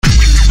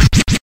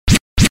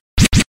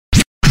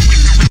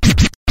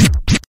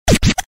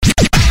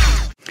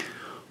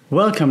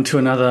Welcome to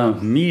another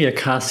media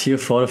cast here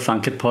for the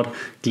Funkit Pod.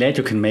 Glad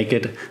you can make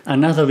it.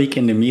 Another week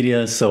in the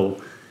media.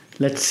 So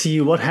let's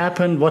see what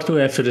happened, what do we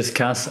have to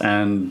discuss,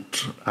 and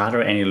are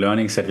there any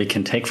learnings that we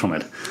can take from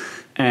it?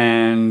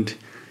 And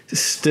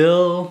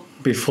still,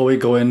 before we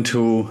go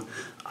into,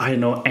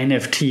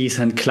 NFTs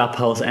and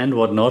Clubhouse and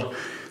whatnot,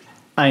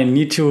 I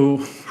need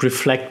to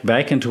reflect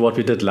back into what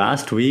we did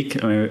last week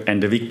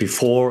and the week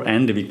before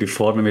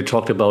when we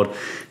talked about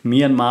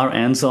Myanmar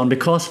and so on,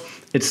 because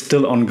it's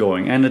still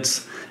ongoing and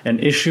it's an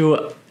issue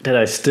that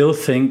I still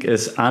think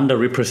is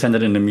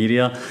underrepresented in the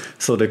media.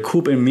 So the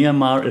coup in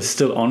Myanmar is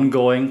still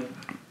ongoing,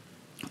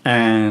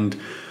 and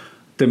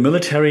the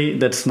military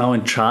that's now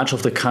in charge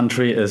of the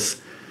country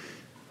is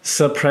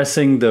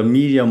suppressing the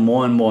media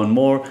more and more and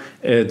more.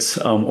 It's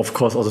of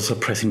course also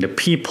suppressing the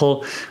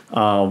people.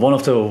 One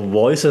of the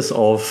voices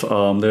of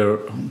the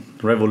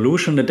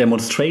revolution, the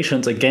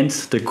demonstrations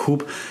against the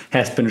coup,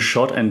 has been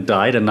shot and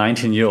died, a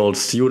 19-year-old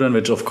student,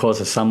 which of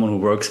course is someone who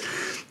works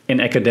in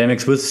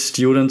academics with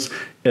students,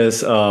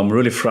 is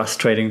really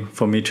frustrating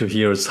for me to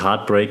hear. It's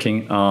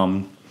heartbreaking.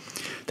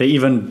 They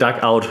even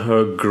dug out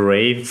her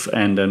grave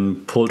and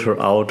then pulled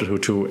her out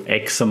to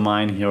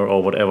examine her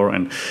or whatever,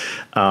 and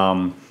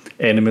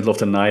in the middle of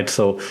the night.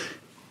 So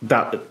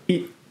that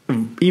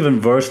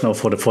even worse now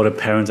for the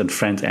parents and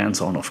friends and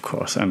so on, of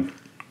course. And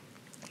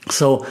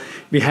so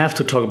we have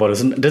to talk about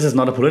this. And this is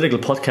not a political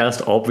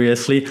podcast,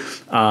 obviously,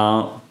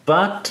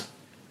 but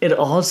it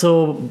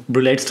also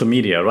relates to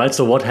media, right?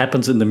 So what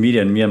happens in the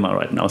media in Myanmar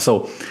right now?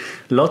 So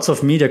lots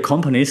of media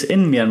companies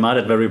in Myanmar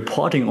that were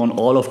reporting on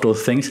all of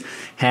those things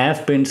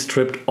have been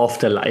stripped of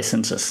their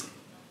licenses.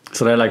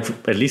 So there are like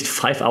at least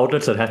 5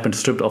 outlets that have been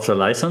stripped of their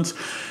license.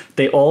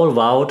 They all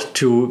vowed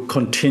to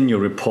continue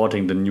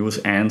reporting the news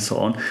and so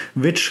on,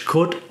 which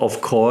could,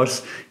 of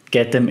course,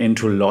 get them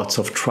into lots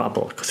of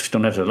trouble. Because if you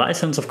don't have the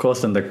license, of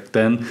course, then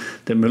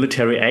the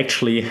military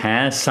actually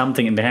has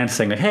something in their hands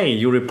saying, like, hey,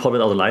 you report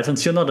without a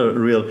license, you're not a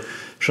real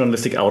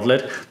journalistic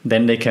outlet.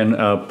 Then they can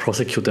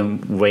prosecute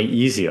them way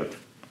easier.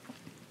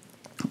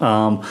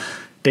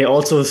 They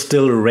also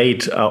still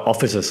raid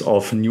offices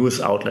of news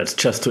outlets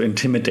just to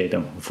intimidate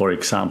them, for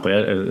example.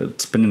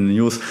 It's been in the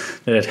news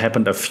that it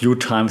happened a few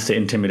times. They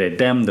intimidate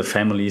them, the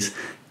families,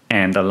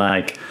 and the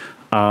like.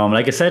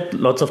 Like I said,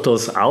 lots of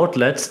those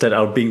outlets that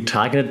are being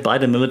targeted by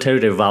the military,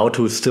 they vow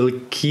to still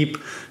keep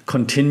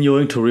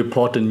continuing to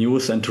report the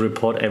news and to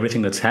report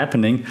everything that's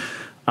happening.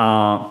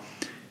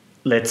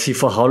 Let's see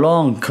for how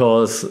long,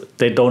 because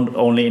they don't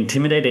only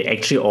intimidate, they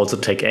actually also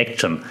take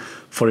action.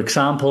 For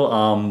example,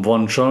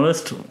 one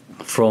journalist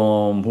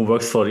who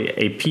works for the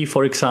AP,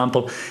 for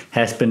example,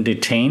 has been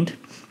detained,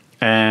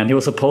 and he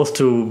was supposed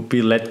to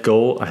be let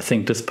go, I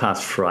think this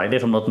past Friday,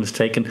 if I'm not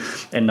mistaken,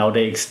 and now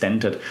they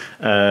extended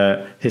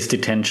his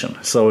detention.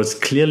 So it's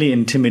clearly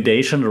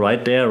intimidation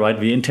right there, right?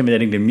 We're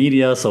intimidating the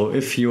media. So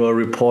if you're a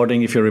reporter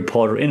in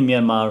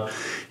Myanmar,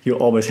 you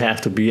always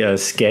have to be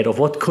scared of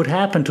what could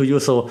happen to you.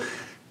 So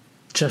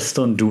just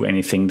don't do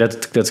anything.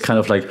 That's kind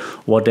of like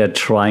what they're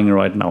trying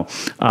right now.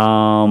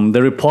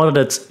 The reporter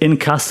that's in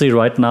custody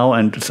right now,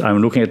 and I'm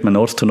looking at my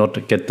notes to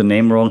not get the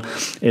name wrong,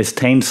 is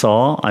Tain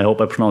Saw. I hope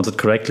I pronounced it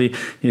correctly.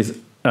 He's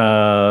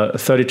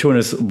 32 and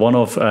is one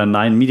of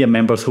 9 media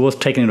members who was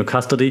taken into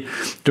custody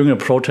during a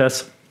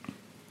protest,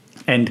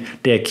 and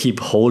they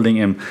keep holding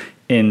him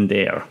in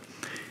there.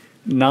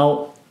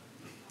 Now,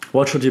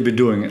 what should you be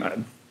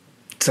doing?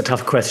 It's a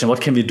tough question.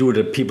 What can we do with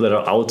the people that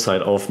are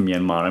outside of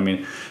Myanmar? I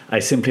mean, I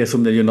simply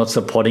assume that you're not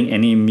supporting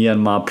any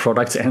Myanmar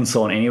products and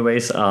so on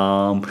anyways,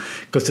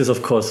 because this,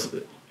 of course,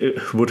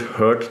 it would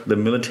hurt the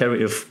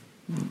military if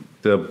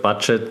the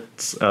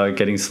budgets are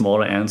getting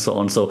smaller and so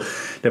on. So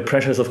the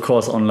pressure is, of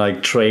course, on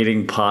like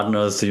trading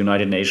partners, the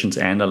United Nations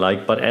and the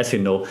like. But as you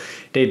know,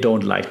 they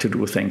don't like to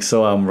do things.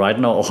 So right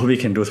now, all we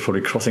can do is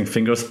probably crossing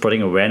fingers,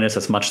 spreading awareness,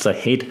 as much as I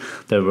hate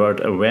the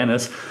word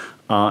awareness,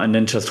 and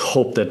then just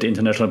hope that the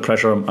international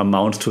pressure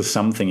amounts to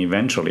something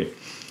eventually.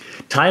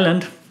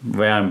 Thailand,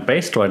 where I'm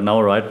based right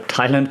now, right?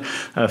 Thailand,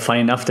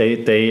 funny enough,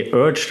 they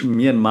urged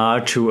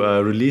Myanmar to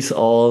release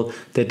all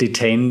the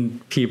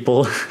detained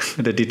people,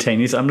 the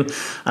detainees.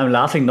 I'm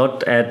laughing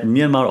not at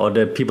Myanmar or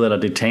the people that are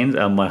detained.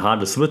 My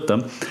heart is with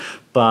them.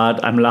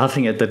 But I'm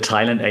laughing at that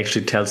Thailand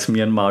actually tells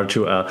Myanmar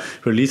to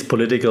release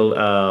political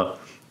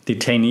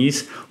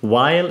detainees,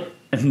 while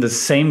in the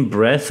same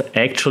breath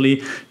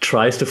actually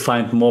tries to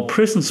find more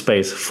prison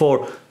space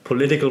for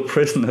political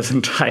prisoners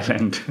in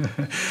Thailand,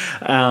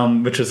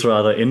 which is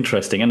rather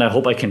interesting. And I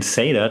hope I can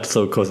say that,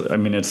 so because I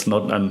mean it's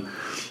not an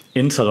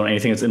insult or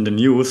anything. It's in the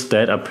news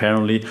that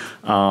apparently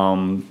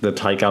the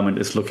Thai government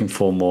is looking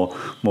for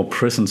more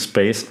prison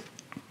space.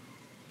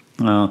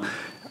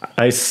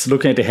 I was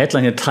looking at the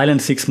headline here: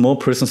 Thailand seeks more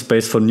prison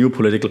space for new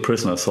political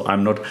prisoners. So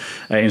I'm not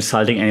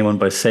insulting anyone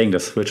by saying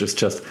this, which is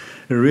just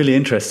really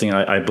interesting,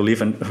 I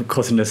believe. And of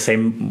course, in the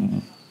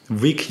same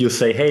week, you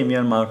say, hey,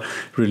 Myanmar,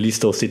 release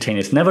those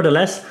detainees.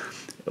 Nevertheless,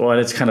 well,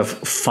 it's kind of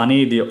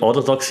funny, the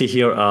orthodoxy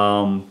here.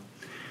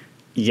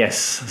 Yes,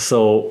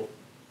 so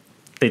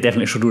they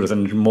definitely should do this,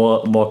 and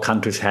more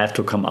countries have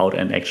to come out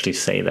and actually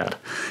say that.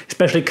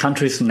 Especially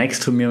countries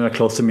next to Myanmar,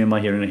 close to Myanmar,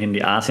 here in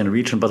the ASEAN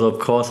region. But of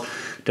course,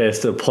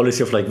 there's the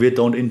policy of like, we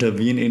don't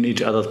intervene in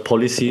each other's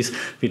policies.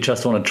 We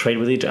just want to trade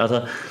with each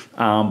other.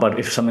 But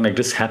if something like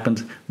this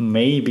happens,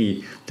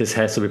 maybe this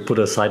has to be put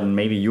aside, and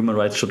maybe human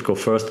rights should go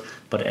first.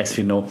 But as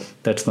we know,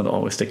 that's not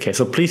always the case.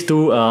 So please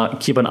do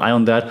keep an eye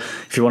on that.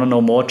 If you want to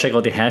know more, check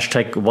out the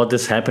hashtag what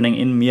is happening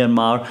in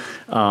Myanmar.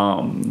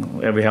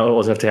 We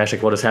also have the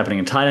hashtag what is happening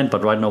in Thailand,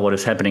 but right now what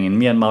is happening in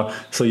Myanmar.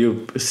 So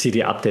you see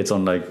the updates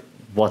on like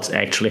what's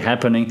actually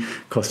happening,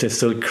 because they're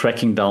still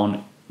cracking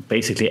down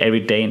basically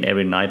every day and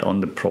every night on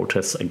the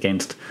protests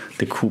against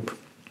the coup.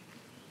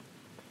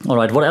 All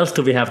right, what else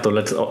do we have though?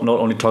 Let's not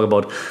only talk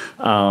about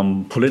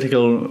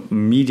political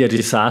media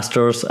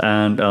disasters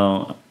and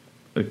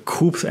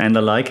coups and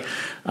the like.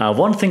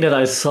 One thing that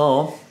I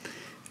saw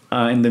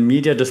in the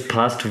media this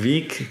past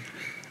week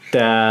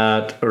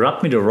that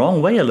rubbed me the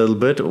wrong way a little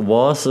bit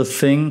was a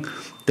thing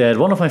that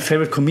one of my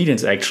favorite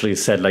comedians actually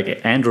said,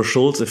 like Andrew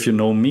Schulz. If you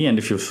know me and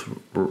if you've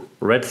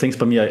read things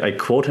by me, I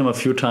quote him a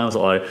few times,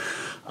 or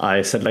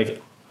I said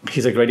like,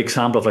 he's a great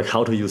example of like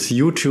how to use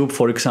YouTube,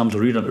 for example,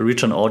 to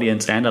reach an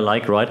audience and the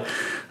like, right?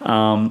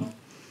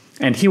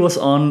 And he was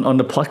on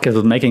the podcast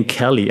with Megyn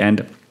Kelly,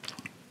 and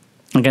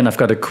again, I've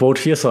got a quote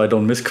here so I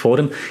don't misquote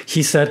him.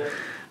 He said,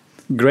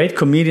 great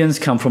comedians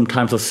come from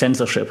times of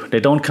censorship. They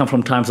don't come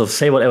from times of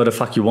say whatever the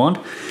fuck you want.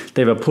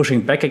 They were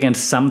pushing back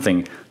against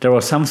something. There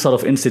was some sort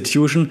of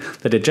institution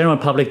that the general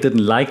public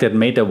didn't like that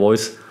made their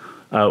voice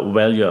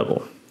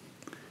valuable.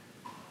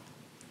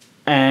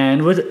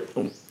 And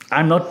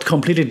I'm not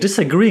completely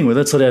disagreeing with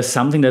it. So there's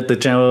something that the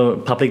general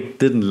public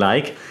didn't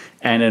like,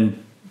 and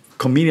then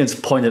comedians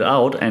pointed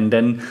out, and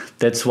then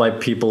that's why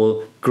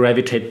people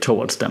gravitate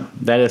towards them.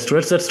 That is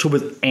true. That's true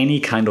with any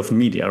kind of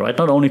media, right?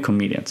 Not only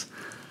comedians.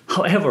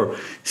 However,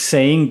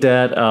 saying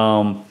that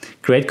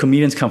great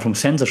comedians come from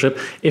censorship,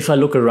 if I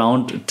look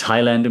around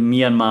Thailand,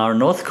 Myanmar,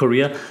 North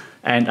Korea,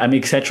 and I'm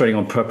exaggerating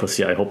on purpose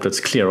here, I hope that's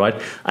clear,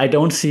 right? I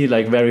don't see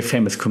like very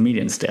famous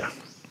comedians there.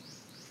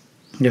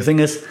 The thing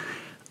is,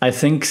 I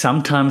think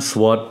sometimes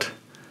what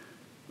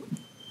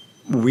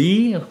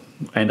we,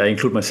 and I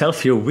include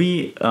myself here,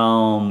 we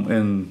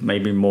in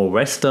maybe more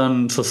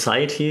Western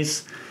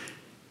societies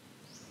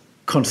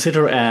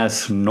consider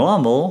as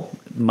normal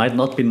might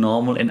not be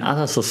normal in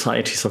other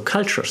societies or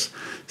cultures.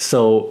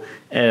 So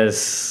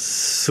as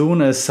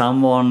soon as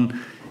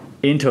someone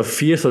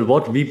interferes with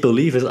what we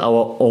believe is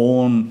our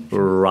own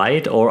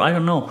right, or I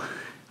don't know,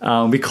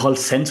 we call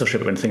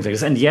censorship and things like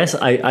this. And yes,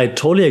 I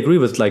totally agree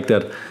with like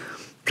that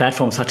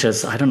platforms such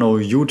as, I don't know,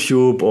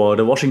 YouTube or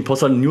the Washington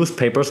Post or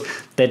newspapers,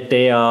 that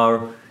they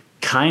are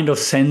kind of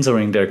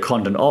censoring their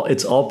content. Oh,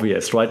 it's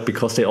obvious, right?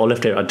 Because they all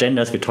have their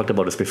agendas. We talked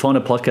about this before on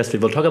the podcast. We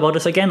will talk about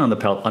this again on the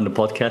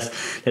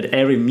podcast, that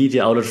every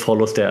media outlet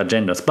follows their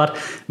agendas. But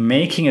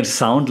making it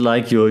sound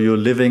like you're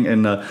living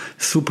in a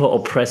super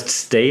oppressed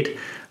state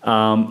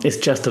is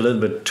just a little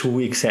bit too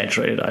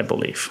exaggerated, I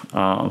believe.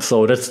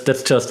 So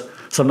that's just,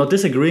 so I'm not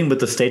disagreeing with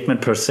the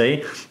statement per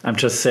se. I'm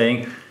just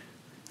saying,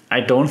 I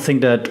don't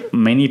think that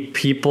many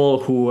people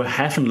who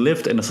haven't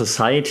lived in a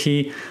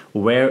society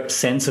where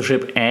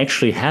censorship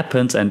actually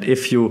happens, and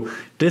if you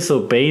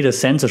disobey the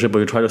censorship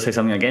or you try to say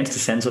something against the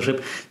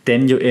censorship,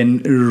 then you're in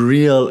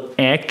real,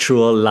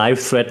 actual,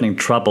 life-threatening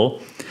trouble.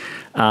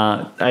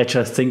 I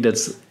just think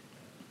that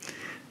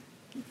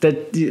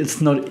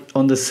it's not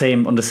on the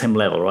same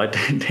level, right?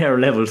 There are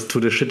levels to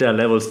the shit. There are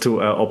levels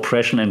to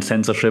oppression and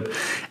censorship,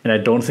 and I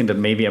don't think that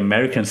maybe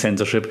American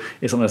censorship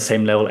is on the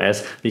same level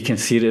as we can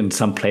see it in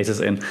some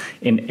places in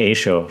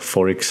Asia,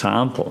 for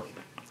example.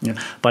 Yeah.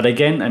 But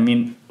again, I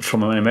mean,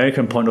 from an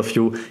American point of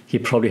view, he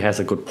probably has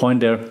a good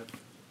point there.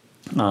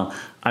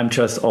 I'm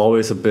just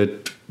always a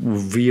bit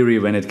weary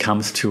when it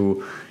comes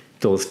to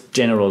those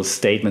general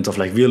statements of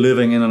like, we're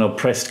living in an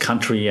oppressed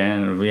country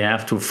and we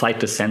have to fight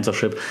the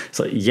censorship.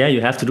 So yeah, you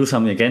have to do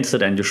something against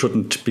it, and you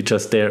shouldn't be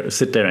just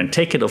sit there and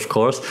take it, of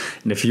course.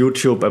 And if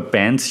YouTube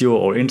bans you,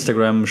 or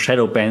Instagram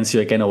shadow bans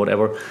you again, or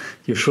whatever,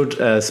 you should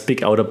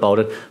speak out about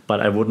it. But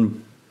I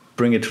wouldn't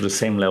bring it to the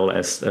same level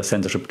as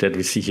censorship that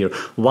we see here.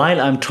 While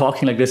I'm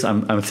talking like this,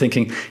 I'm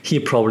thinking he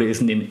probably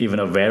isn't even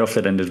aware of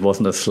that, and it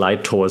wasn't a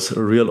slide towards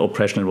real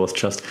oppression. It was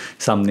just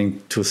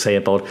something to say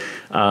about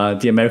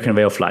the American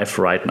way of life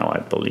right now,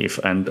 I believe,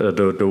 and the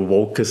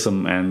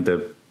wokeism and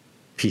the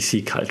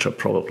PC culture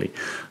probably.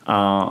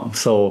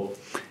 So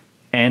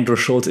Andrew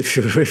Schulz,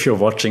 if you're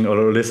watching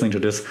or listening to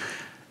this,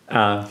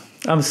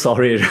 I'm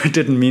sorry, I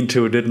didn't mean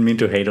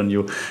to hate on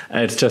you.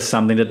 It's just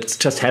something that's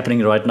just happening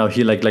right now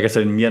here, like I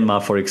said, in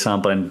Myanmar, for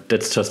example, and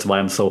that's just why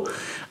I'm so,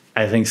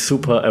 I think,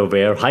 super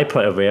aware,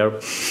 hyper aware.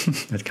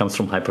 It comes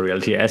from hyper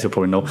reality, as you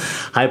probably know,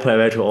 hyper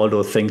aware to all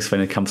those things when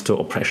it comes to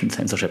oppression,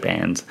 censorship,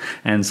 and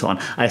so on.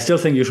 I still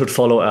think you should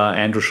follow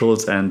Andrew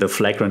Schulz and the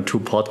Flagrant 2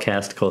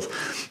 podcast, because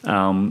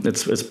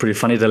it's pretty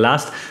funny.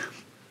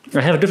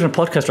 I have a different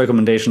podcast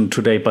recommendation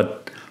today,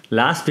 but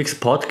last week's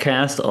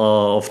podcast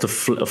of the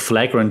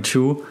Flagrant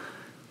 2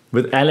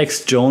 with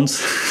Alex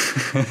Jones.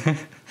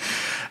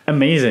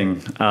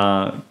 amazing,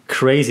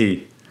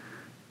 crazy,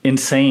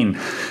 insane.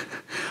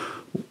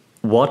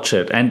 Watch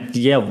it, and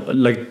yeah,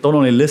 like don't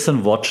only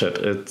listen, watch it.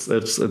 It's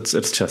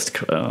just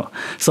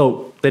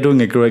so they're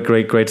doing a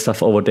great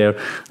stuff over there.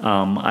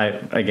 I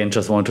again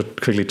just want to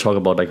quickly talk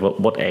about like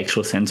what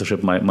actual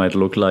censorship might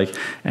look like,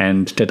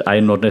 and that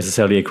I not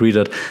necessarily agree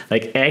that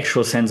like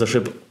actual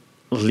censorship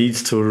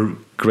leads to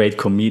great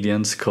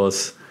comedians,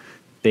 because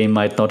they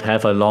might not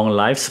have a long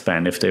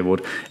lifespan if they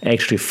would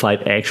actually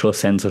fight actual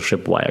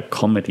censorship via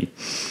comedy.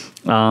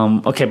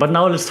 Okay, but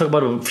now let's talk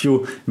about a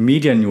few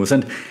media news.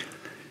 And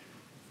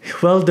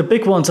well, the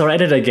big ones are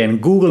at it again.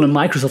 Google and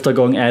Microsoft are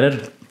going at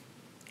it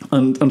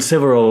on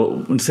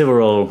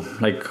several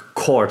like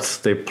courts.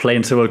 They play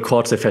in several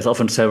courts. They face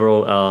off in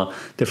several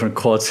different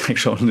courts,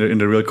 actually in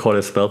the real court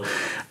as well.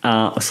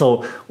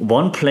 So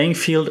one playing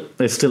field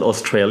is still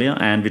Australia,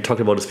 and we talked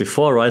about this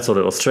before, right? So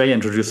that Australia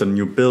introduced a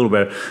new bill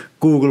where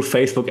Google,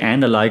 Facebook,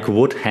 and the like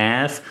would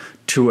have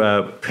to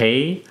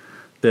pay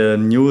the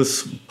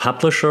news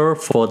publisher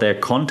for their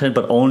content,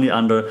 but only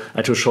under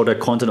to show their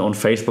content on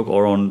Facebook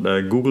or on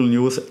Google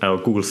News or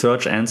Google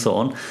Search and so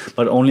on,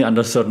 but only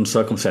under certain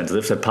circumstances.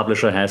 If the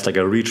publisher has like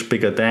a reach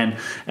bigger than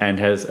and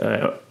has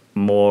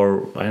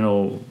more, I don't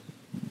know,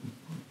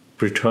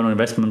 return on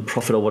investment,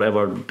 profit or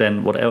whatever,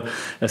 then whatever,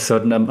 a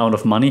certain amount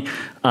of money.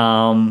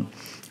 And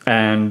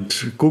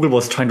Google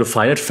was trying to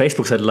fight it.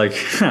 Facebook said like,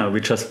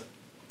 we just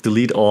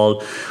delete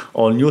all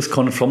news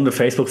content from the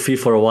Facebook feed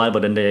for a while,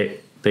 but then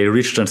they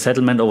reached a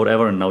settlement or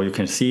whatever, and now you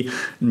can see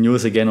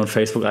news again on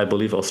Facebook, I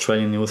believe,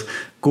 Australian news.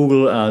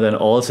 Google then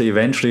also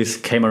eventually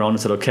came around and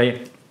said,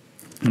 okay,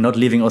 we're not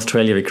leaving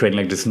Australia, we're creating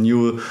like this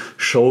new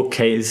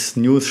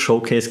news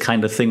showcase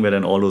kind of thing where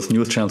then all those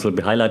news channels will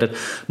be highlighted.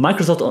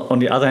 Microsoft, on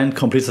the other hand,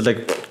 completely said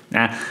like,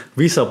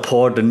 we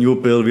support the new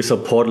bill, we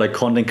support like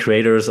content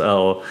creators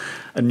or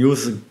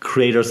news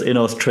creators in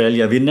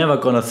Australia. We're never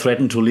gonna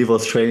threaten to leave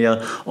Australia.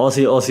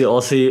 Aussie,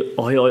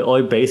 oi, oi,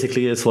 oi,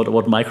 basically is what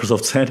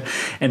Microsoft said.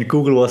 And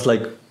Google was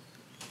like,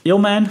 yo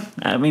man,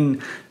 I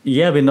mean,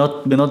 yeah, we're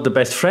not the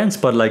best friends,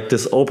 but like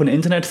this open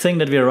internet thing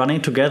that we're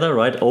running together,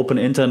 right? Open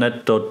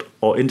internet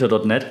or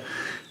inter.net,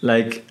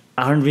 like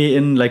aren't we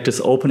in like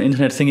this open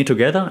internet thingy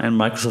together? And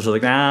Microsoft was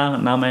like,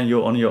 nah man,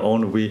 you're on your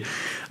own. We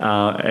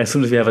as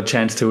soon as we have a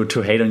chance to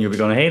hate on you, we're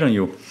gonna hate on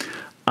you.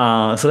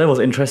 So that was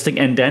interesting.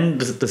 And then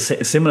the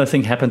similar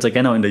thing happens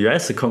again now in the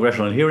US, the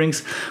congressional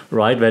hearings,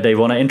 right, where they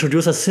want to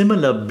introduce a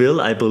similar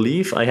bill, I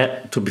believe.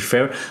 To be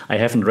fair, I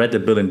haven't read the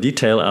bill in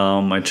detail.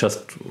 I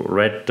just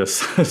read the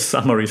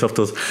summaries of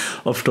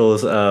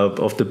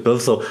the bill.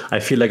 So I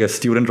feel like a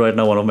student right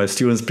now, one of my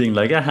students being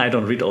like, I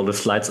don't read all the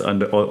slides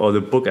or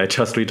the book. I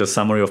just read the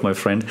summary of my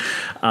friend.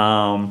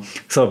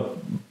 So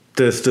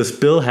this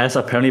bill has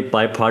apparently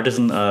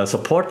bipartisan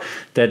support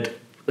that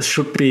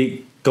should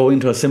be go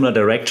into a similar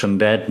direction,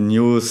 that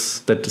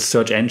the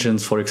search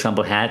engines, for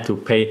example, had to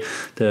pay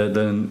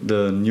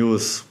the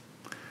news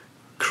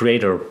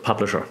creator,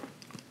 publisher.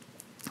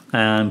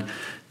 And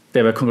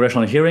there were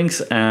congressional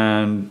hearings,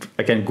 and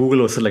again,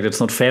 Google was like, it's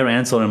not fair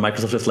answer, and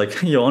Microsoft is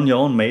like, you're on your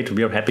own, mate,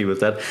 we are happy with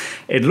that.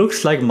 It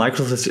looks like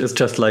Microsoft is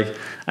just like,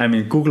 I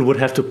mean, Google would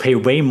have to pay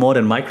way more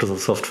than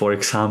Microsoft, for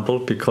example,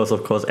 because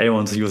of course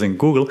everyone's using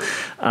Google.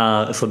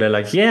 So they're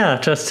like, yeah,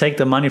 just take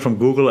the money from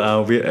Google.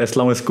 As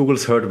long as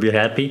Google's heard, we're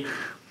happy.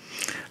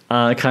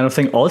 Kind of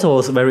thing. Also,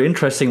 was very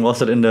interesting was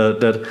that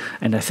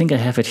and I think I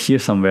have it here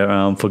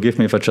somewhere. Forgive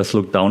me if I just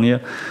look down here.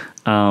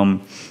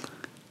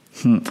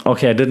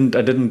 Okay, I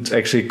didn't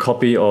actually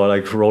copy or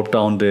like wrote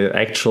down the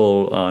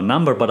actual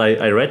number, but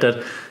I read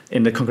that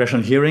in the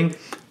congressional hearing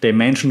they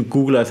mentioned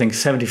Google, I think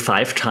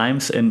 75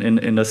 times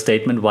in the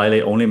statement, while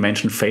they only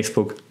mentioned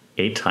Facebook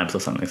 8 times or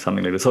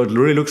something like that. So it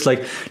really looks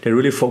like they're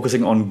really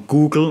focusing on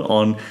Google,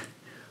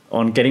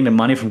 on getting the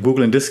money from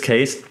Google in this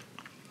case,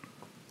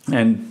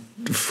 and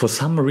for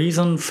some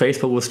reason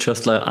Facebook was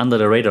just like under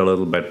the radar a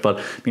little bit. But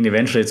I mean,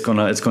 eventually it's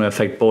gonna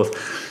affect both.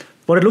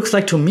 What it looks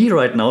like to me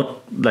right now,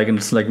 like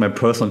it's like my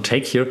personal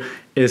take here,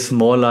 is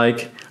more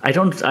like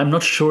I'm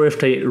not sure if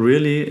they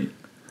really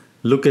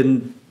look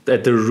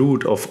at the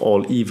root of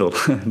all evil.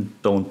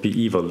 Don't be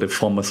evil, the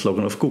former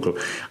slogan of Google.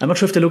 I'm not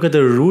sure if they look at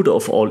the root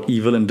of all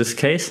evil in this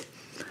case.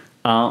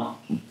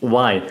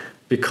 Why?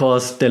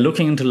 Because they're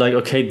looking into like,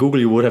 okay,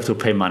 Google, you would have to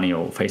pay money,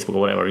 or Facebook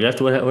or whatever. You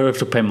have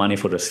to pay money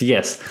for this.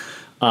 Yes.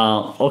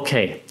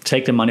 Okay,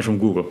 take the money from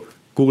Google.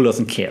 Google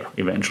doesn't care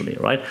eventually,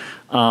 right?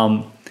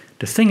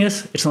 The thing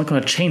is, it's not going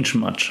to change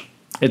much.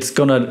 It's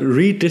going to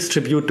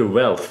redistribute the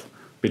wealth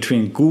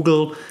between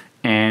Google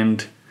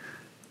and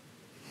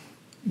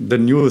the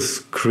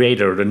news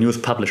creator, the news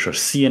publisher,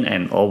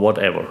 CNN or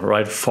whatever,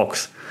 right?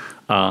 Fox.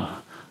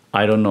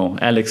 I don't know,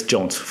 Alex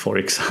Jones, for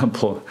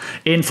example,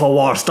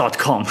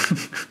 Infowars.com.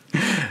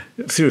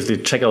 Seriously,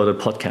 check out the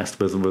podcast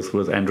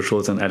with Andrew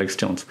Schulz and Alex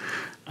Jones.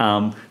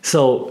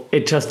 So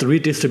it just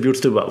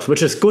redistributes the wealth,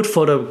 which is good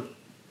for the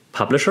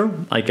publisher.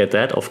 I get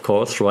that, of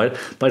course, right?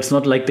 But it's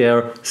not like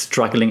they're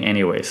struggling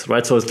anyways,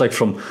 right? So it's like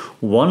from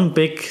one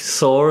big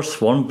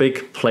source, one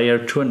big player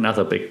to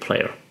another big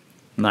player.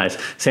 Nice.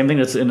 Same thing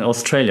that's in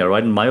Australia,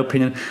 right? In my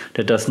opinion,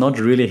 that does not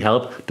really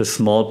help the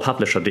small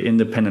publisher, the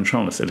independent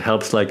journalist. It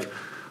helps like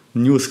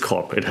News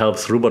Corp. It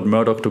helps Rupert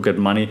Murdoch to get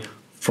money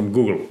from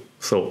Google.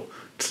 So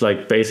it's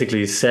like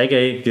basically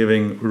Sergey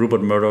giving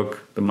Rupert Murdoch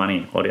the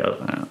money or the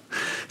other.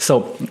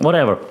 So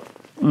whatever.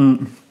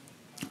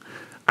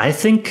 I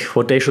think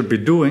what they should be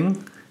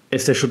doing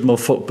is they should more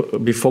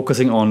be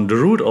focusing on the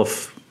root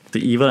of the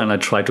evil. And I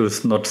try to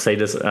not say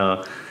this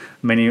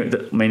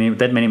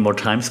many more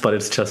times, but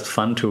it's just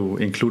fun to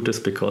include this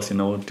because,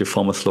 the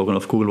former slogan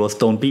of Google was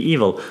 "Don't be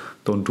evil,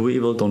 don't do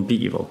evil, don't be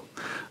evil."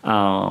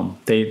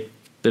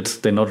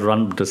 They not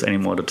run this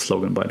anymore, that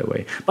slogan, by the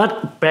way.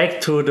 But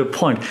back to the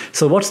point.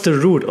 So what's the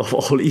root of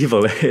all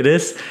evil? It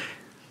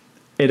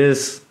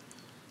is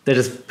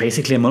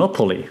basically a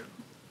monopoly.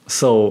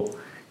 So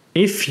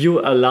if you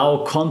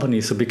allow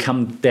companies to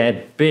become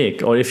that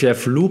big, or if you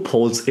have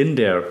loopholes in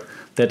there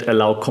that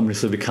allow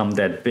companies to become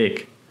that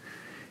big,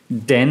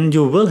 then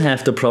you will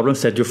have the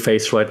problems that you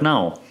face right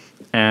now.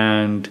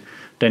 And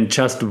then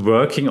just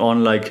working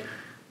on like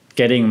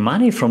getting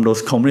money from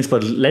those companies,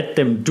 but let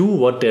them do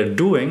what they're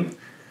doing,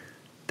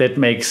 that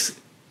makes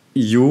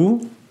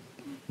you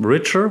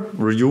richer,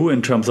 you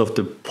in terms of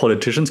the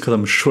politicians, because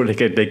I'm sure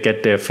they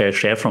get their fair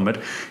share from it.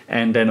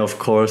 And then, of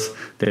course,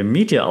 the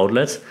media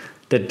outlets,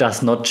 that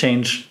does not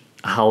change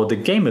how the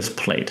game is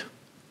played,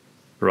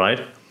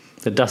 right?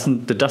 That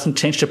doesn't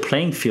change the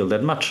playing field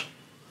that much.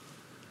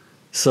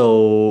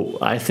 So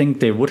I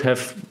think they would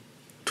have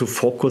to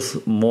focus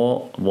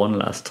more, one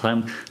last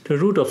time, the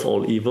root of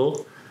all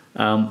evil,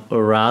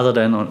 rather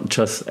than on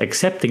just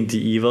accepting the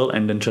evil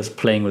and then just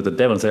playing with the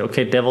devil and say,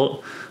 okay,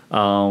 devil,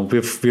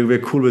 we're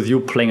cool with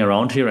you playing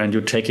around here and you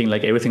taking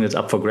like everything that's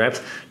up for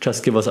grabs.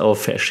 Just give us our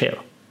fair share.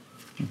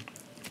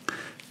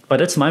 But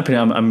that's my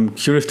opinion. I'm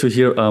curious to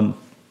hear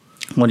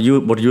what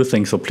you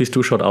think. So please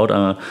do shout out.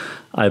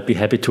 I'll be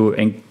happy to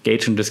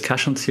engage in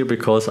discussions here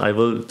because I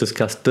will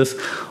discuss this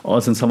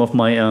also in some of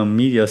my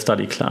media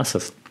study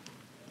classes.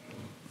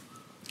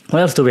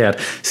 What else do we have?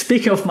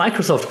 Speaking of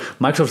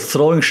Microsoft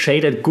throwing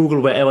shade at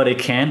Google wherever they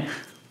can.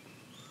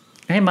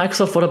 Hey,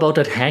 Microsoft, what about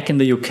that hack in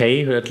the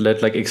UK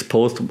that like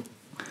exposed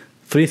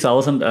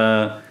 3,000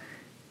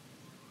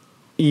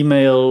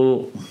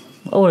 email?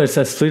 Oh, it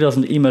says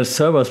 3,000 email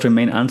servers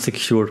remain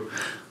unsecured.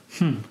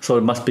 So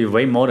it must be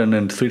way more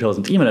than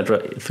 3,000 email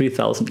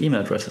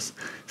addresses.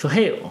 So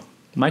hey,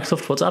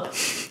 Microsoft, what's up?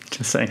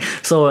 Just saying.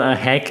 So a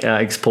hack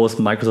exposed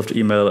Microsoft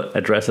email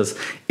addresses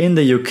in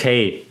the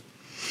UK.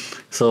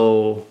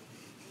 So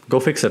go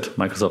fix it,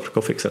 Microsoft.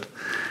 Go fix it.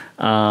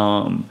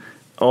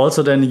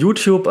 Also, then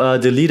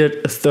YouTube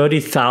deleted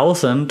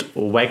 30,000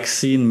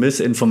 vaccine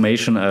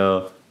misinformation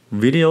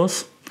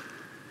videos,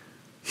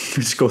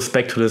 which goes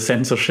back to the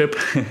censorship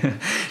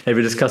that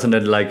we discussed, and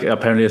that like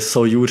apparently is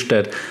so huge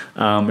that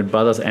it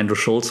bothers Andrew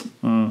Schulz.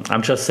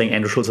 I'm just saying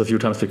Andrew Schulz a few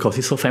times because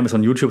he's so famous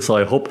on YouTube. So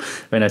I hope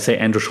when I say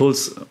Andrew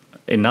Schulz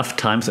enough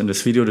times in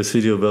this video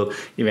will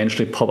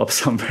eventually pop up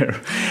somewhere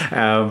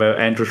where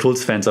Andrew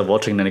Schulz fans are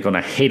watching, and then they're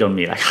gonna hate on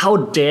me. Like, how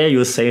dare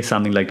you say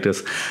something like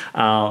this?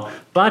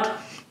 But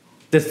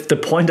the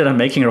point that I'm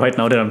making right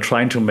now, that I'm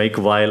trying to make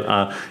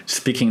while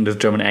speaking in this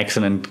German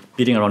accent and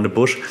beating around the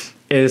bush,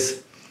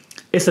 is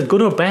it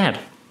good or bad?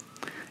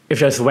 If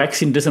there's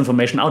vaccine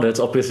disinformation out there, it's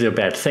obviously a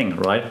bad thing,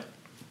 right?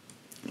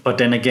 But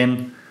then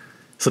again,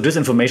 so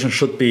disinformation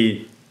should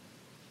be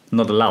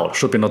not allowed,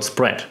 should be not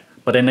spread.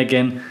 But then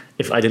again,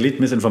 if I delete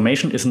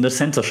misinformation, isn't it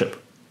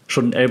censorship?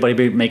 Shouldn't everybody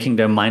be making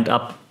their mind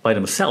up by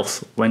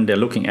themselves when they're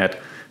looking at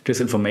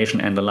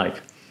disinformation and the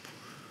like?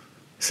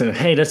 So,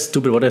 hey, that's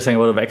stupid what they're saying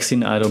about a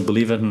vaccine, I don't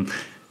believe it.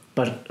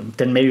 But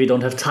then maybe we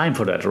don't have time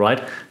for that,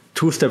 right?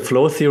 Two-step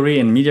flow theory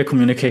in media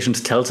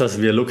communications tells us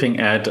we are looking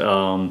at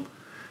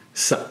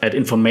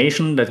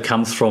information that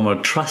comes from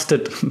a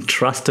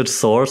trusted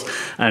source,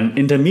 an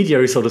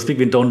intermediary, so to speak.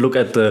 We don't look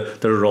at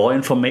the raw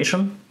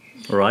information,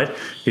 right?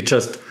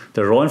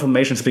 The raw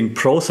information is being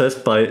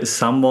processed by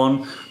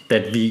someone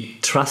that we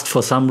trust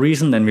for some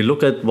reason. Then we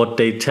look at what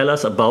they tell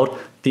us about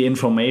the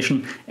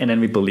information, and then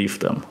we believe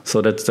them.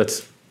 So that's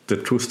the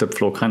two-step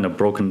flow kind of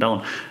broken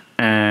down.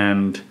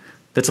 And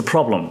that's a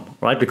problem,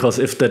 right? Because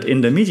if that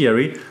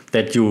intermediary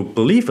that you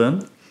believe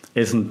in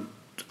isn't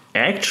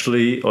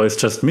actually, or is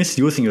just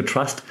misusing your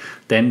trust,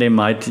 then they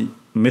might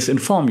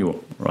misinform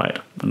you, right?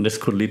 And this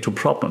could lead to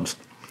problems.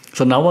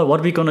 So now what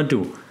are we gonna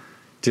do?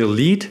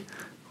 Delete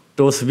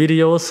those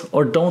videos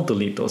or don't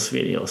delete those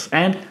videos?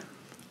 And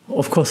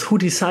of course, who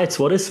decides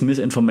what is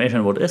misinformation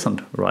and what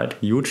isn't, right?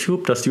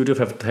 YouTube? Does YouTube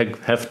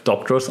have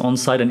doctors on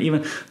site? And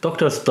even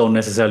doctors don't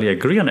necessarily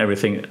agree on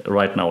everything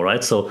right now,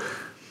 right? So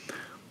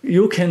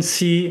you can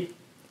see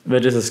where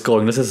this is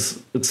going.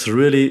 It's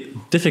really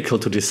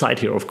difficult to decide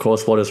here, of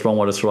course, what is wrong,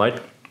 what is right.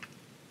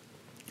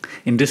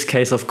 In this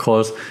case, of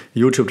course,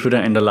 YouTube, Twitter,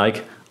 and the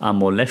like are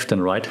more left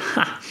than right.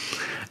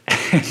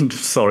 And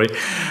sorry.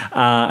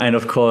 And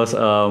of course,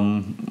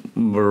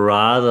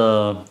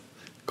 rather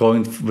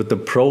going with the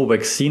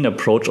pro-vaccine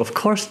approach, of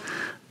course.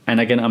 And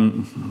again,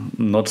 I'm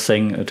not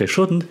saying they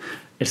shouldn't.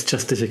 It's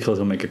just difficult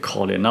to make a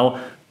call here. Now,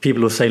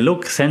 people who say,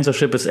 look,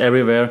 censorship is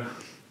everywhere,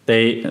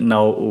 they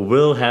now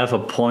will have a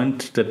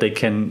point that they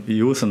can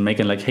use and make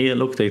it like, hey,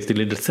 look, they've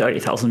deleted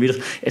 30,000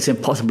 videos. It's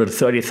impossible that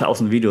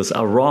 30,000 videos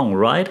are wrong,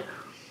 right?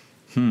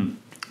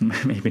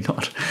 Maybe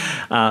not.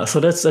 So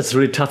that's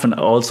really tough. And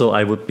also,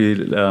 I would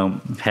be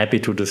happy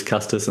to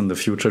discuss this in the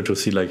future to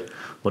see like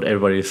what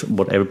everybody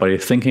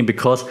is thinking,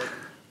 because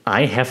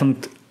I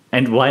haven't.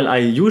 And while I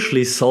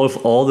usually solve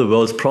all the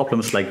world's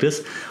problems like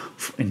this,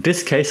 in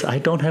this case, I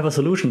don't have a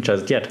solution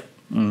just yet.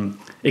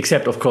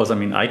 Except, of course, I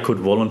mean, I could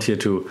volunteer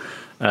to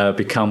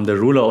become the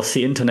ruler of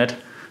the internet.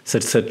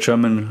 Said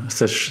German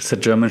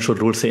should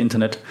rule the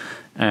internet,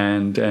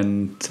 and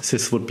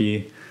this would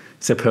be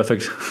the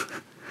perfect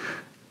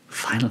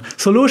final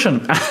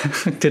solution.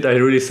 Did I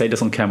really say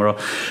this on camera?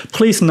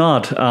 Please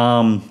not.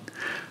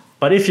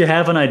 But if you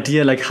have an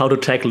idea like how to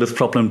tackle this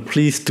problem,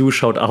 please do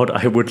shout out.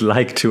 I would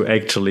like to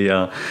actually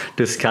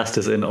discuss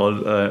this in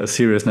all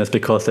seriousness,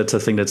 because that's a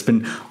thing that's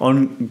been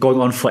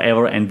going on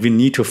forever, and we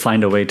need to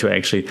find a way to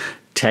actually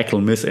tackle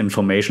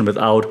misinformation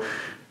without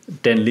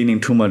then leaning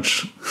too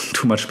much,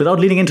 without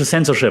leaning into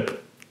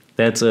censorship.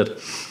 That's it.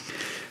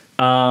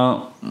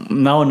 Now,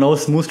 no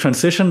smooth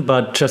transition,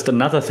 but just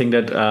another thing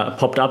that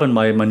popped up in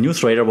my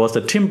news radar was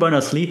that Tim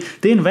Berners-Lee,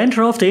 the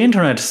inventor of the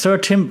internet, Sir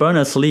Tim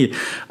Berners-Lee,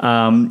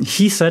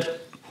 he said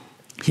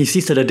he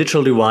sees that the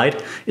digital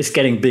divide is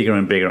getting bigger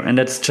and bigger, and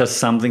that's just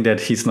something that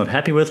he's not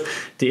happy with.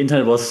 The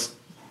internet was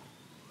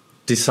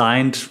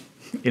designed,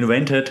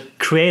 invented,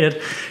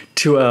 created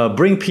to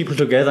bring people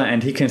together,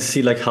 and he can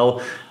see like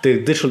how the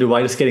digital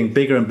divide is getting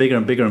bigger and bigger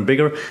and bigger and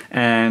bigger.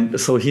 And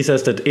so he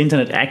says that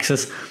internet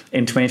access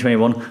in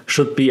 2021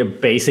 should be a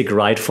basic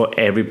right for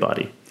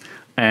everybody,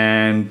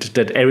 and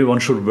that everyone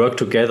should work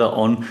together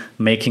on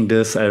making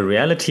this a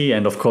reality.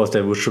 And of course,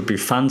 there should be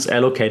funds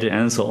allocated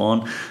and so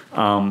on.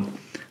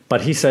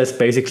 But he says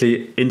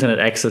basically internet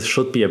access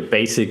should be a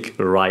basic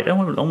right,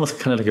 almost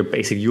kind of like a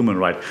basic human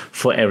right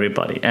for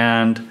everybody.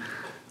 And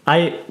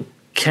I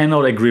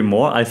cannot agree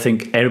more. I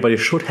think everybody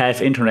should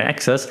have internet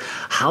access.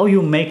 How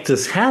you make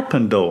this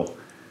happen, though,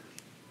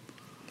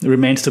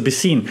 remains to be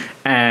seen.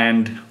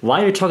 And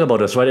why we talk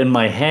about this, right? In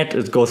my head,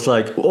 it goes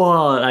like,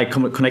 oh, I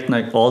connect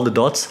like all the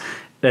dots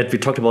that we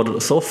talked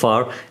about so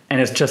far, and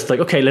it's just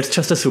like, okay, let's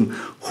just assume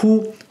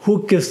who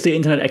gives the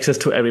internet access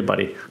to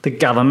everybody? The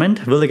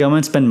government? Will the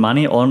government spend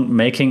money on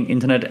making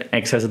internet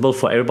accessible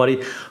for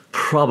everybody?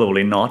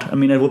 Probably not. I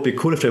mean, it would be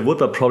cool if they would,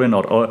 but probably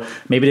not. Or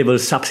maybe they will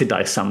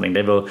subsidize something.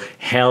 They will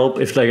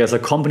help if like as a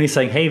company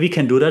saying, hey, we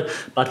can do that,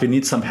 but we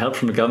need some help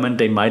from the government.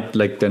 They might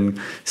like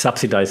then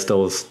subsidize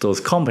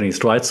those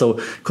companies, right? So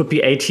could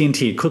be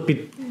AT&T, could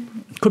be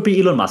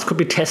Elon Musk, could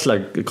be Tesla,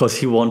 because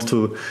he wants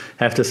to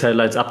have the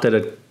satellites up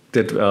there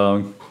that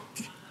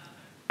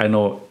I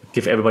know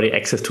give everybody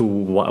access to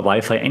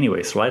Wi-Fi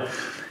anyways, right?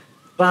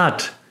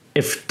 But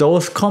if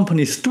those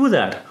companies do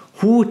that,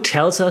 who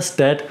tells us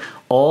that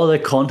all the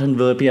content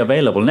will be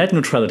available? Net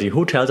neutrality.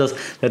 Who tells us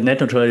that net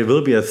neutrality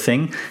will be a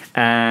thing?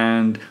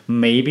 And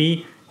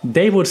maybe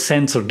they would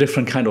censor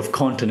different kind of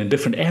content in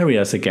different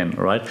areas again,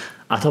 right?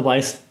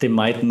 Otherwise, they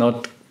might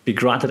not be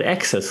granted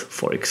access,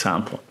 for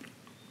example.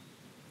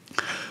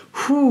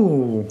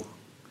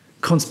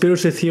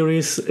 Conspiracy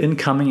theories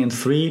incoming in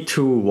 3,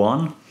 2,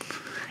 1.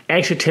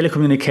 Actually,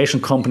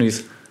 telecommunication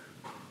companies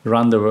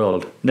run the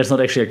world. That's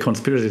not actually a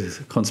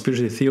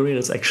conspiracy theory.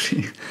 That's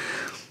actually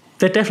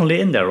they're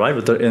definitely in there, right?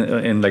 With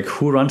in like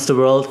who runs the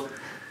world?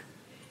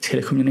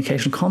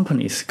 Telecommunication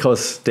companies,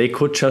 because they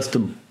could just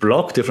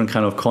block different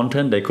kind of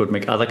content. They could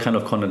make other kind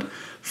of content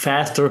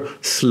faster,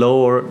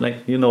 slower,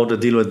 like the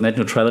deal with net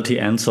neutrality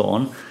and so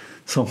on.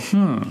 So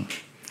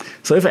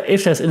So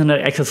if there's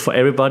internet access for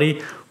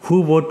everybody,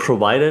 who would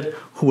provide it?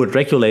 Who would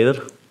regulate it?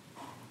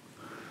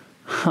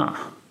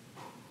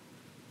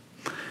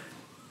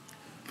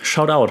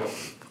 Shout out.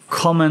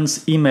 Comments,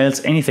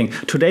 emails, anything.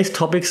 Today's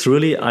topics,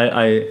 really,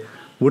 I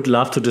would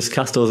love to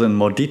discuss those in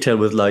more detail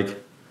with like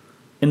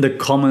in the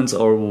comments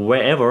or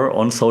wherever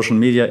on social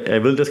media. I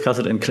will discuss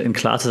it in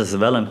classes as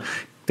well, and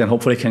then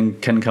hopefully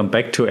can come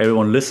back to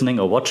everyone listening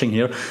or watching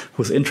here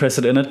who's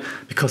interested in it,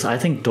 because I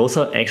think those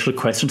are actual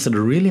questions that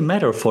really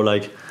matter for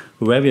like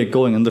where we are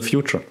going in the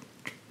future.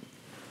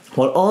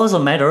 What also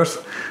matters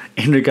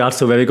in regards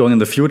to where we're going in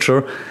the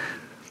future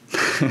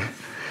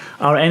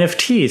are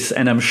NFTs.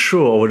 And I'm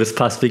sure over this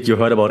past week you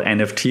heard about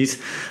NFTs,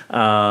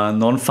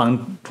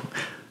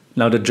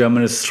 now the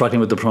German is struggling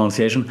with the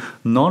pronunciation,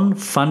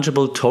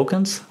 non-fungible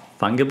tokens,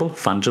 fungible.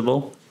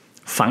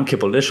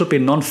 There should be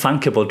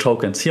non-fungible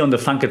tokens. Here on the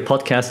Funkit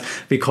podcast,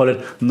 we call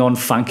it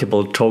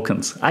non-fungible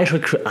tokens. I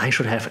should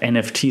have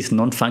NFTs,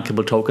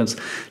 non-fungible tokens,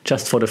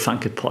 just for the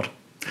Funkit pod.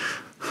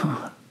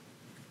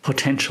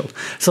 Potential.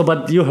 So,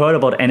 but you heard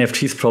about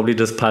NFTs probably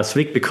this past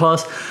week,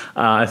 because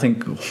I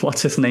think,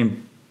 what's his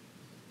name?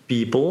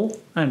 Beeple,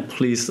 and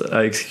please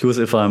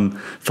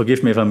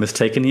forgive me if I'm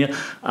mistaken here,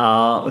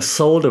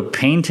 sold an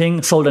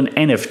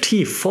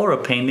NFT for a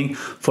painting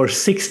for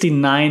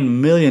 $69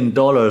 million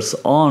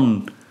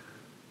on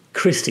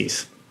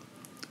Christie's,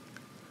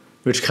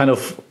 which kind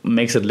of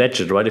makes it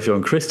legit, right? If you're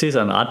on Christie's,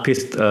 an art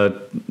piece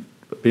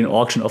been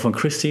auctioned off on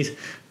Christie's,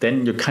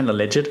 then you're kind of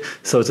legit.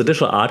 So it's a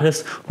digital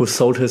artist who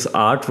sold his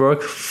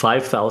artwork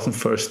 5,000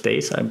 first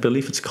days, I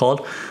believe it's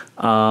called.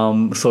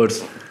 So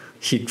it's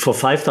for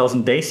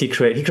 5,000 days he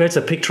creates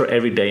a picture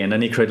every day, and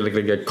then he created like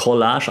a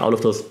collage out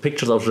of those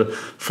pictures of the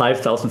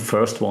 5,000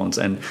 first ones,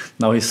 and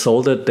now he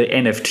sold the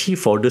NFT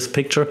for this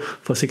picture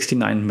for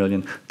 $69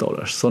 million.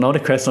 So now the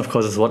question, of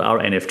course, is what are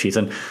NFTs?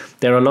 And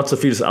there are lots of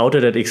videos out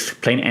there that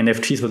explain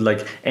NFTs with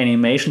like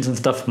animations and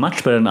stuff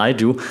much better than I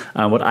do.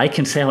 What I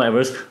can say, however,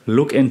 is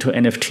look into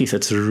NFTs.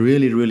 It's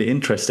really, really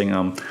interesting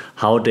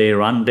how they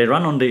run. They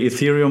run on the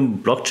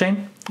Ethereum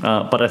blockchain.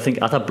 But I think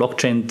other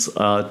blockchain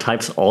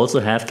types also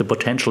have the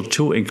potential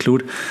to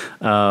include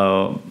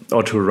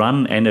or to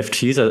run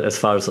NFTs, as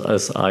far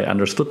as I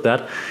understood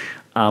that.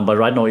 But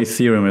right now,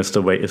 Ethereum is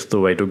the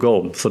way to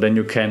go. So then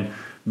you can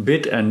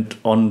bid and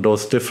on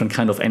those different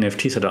kind of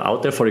NFTs that are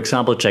out there. For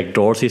example, Jack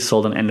Dorsey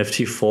sold an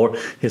NFT for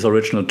his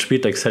original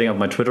tweet, like setting up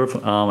my Twitter.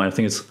 I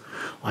think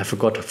I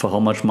forgot for how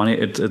much money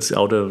it's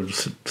out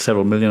of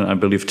several million, I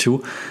believe,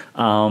 too.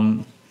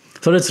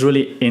 So that's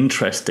really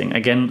interesting.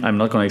 Again, I'm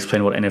not going to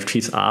explain what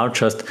NFTs are,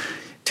 just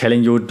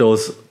telling you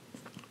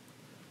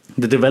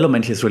the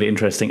development here is really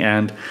interesting.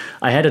 And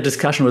I had a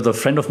discussion with a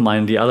friend of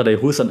mine the other day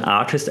who's an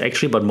artist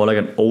actually, but more like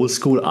an old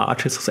school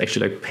artist who's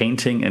actually like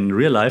painting in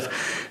real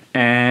life.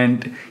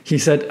 And he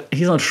said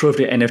he's not sure if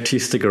the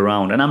NFTs stick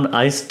around. And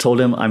I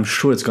told him I'm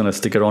sure it's going to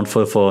stick around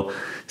for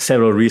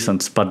several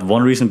reasons. But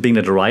one reason being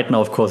that right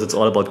now, of course, it's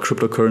all about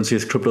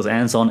cryptocurrencies, cryptos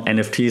and so on.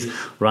 NFTs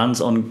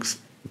runs on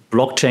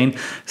blockchain,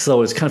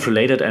 so it's kind of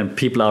related and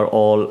people are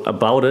all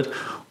about it.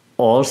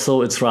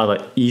 Also, it's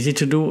rather easy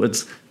to do.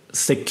 It's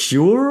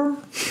secure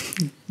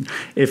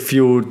if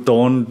you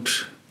don't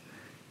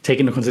take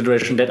into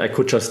consideration that I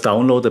could just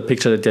download the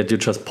picture that you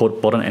just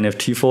bought an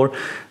NFT for.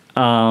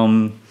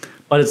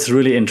 But it's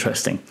really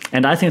interesting,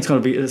 and I think it's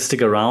going to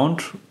stick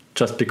around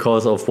just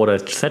because of what I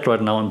said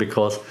right now, and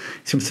because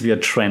it seems to be a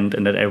trend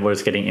and that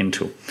everybody's getting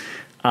into.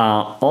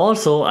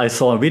 Also, I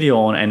saw a video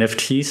on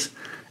NFTs.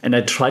 And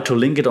I tried to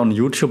link it on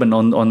YouTube and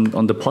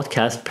on the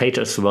podcast page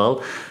as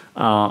well.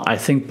 I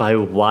think by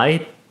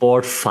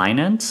Whiteboard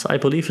Finance, I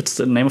believe it's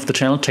the name of the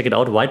channel. Check it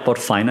out, Whiteboard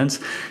Finance.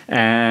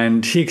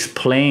 And he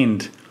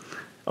explained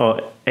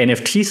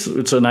NFTs.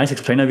 It's a nice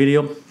explainer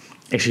video.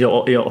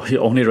 Actually, he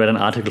only read an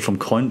article from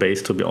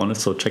Coinbase, to be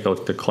honest. So check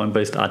out the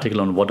Coinbase article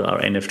on what are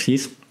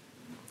NFTs.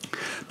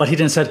 But he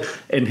then said,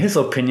 in his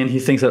opinion, he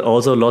thinks that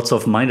also lots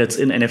of money that's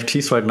in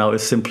NFTs right now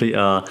is simply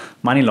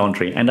money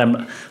laundering.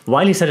 And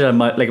while he said it,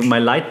 my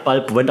light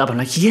bulb went up. I'm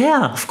like,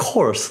 yeah, of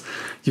course.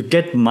 You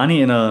get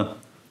money in a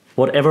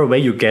whatever way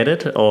you get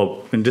it,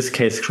 or in this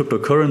case,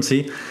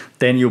 cryptocurrency.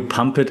 Then you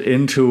pump it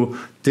into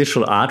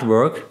digital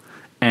artwork,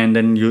 and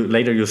then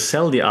later you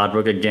sell the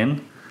artwork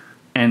again,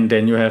 and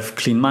then you have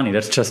clean money.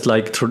 That's just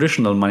like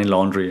traditional money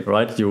laundering,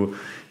 right? You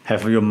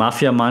have your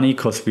mafia money,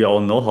 because we all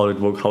know how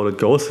it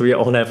goes. We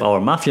all have our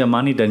mafia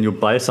money. Then you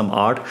buy some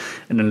art,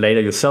 and then later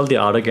you sell the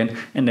art again,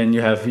 and then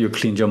you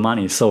cleaned your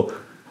money. So,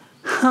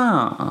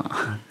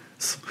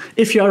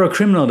 if you are a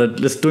criminal that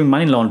is doing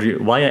money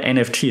laundering via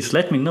NFTs,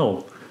 let me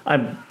know. I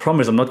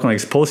promise I'm not going to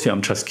expose you.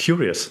 I'm just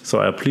curious.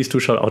 So please do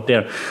shout out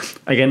there.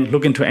 Again,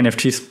 look into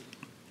NFTs.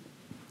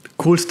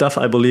 Cool stuff,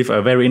 I believe.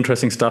 Very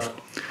interesting stuff.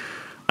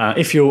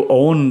 If you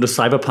own the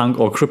Cyberpunk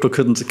or Crypto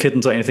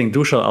Kittens or anything,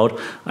 do shout out.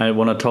 I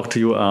want to talk to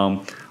you.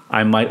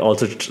 I might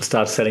also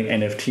start selling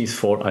NFTs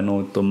for, I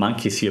know the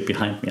monkeys here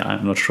behind me.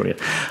 I'm not sure yet.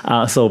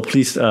 So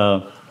please,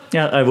 it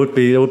would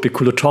be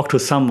cool to talk to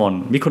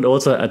someone. We could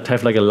also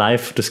have like a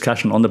live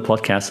discussion on the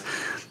podcast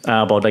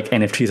about like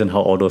NFTs and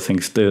how all those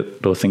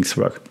things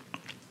work.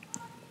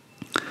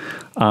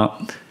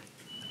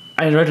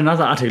 I read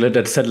another article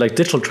that said like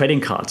digital trading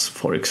cards,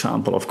 for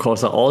example, of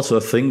course, are also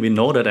a thing. We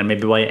know that, and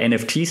maybe via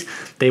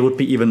NFTs, they would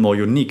be even more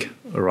unique,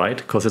 right?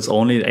 Because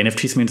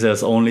NFTs means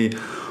there's only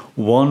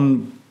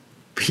one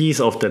piece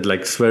of that,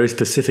 like very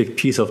specific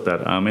piece of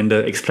that. In the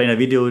explainer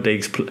video,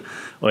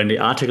 or in the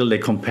article, they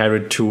compare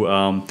it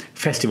to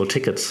festival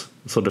tickets.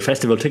 So the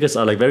festival tickets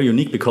are like very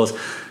unique because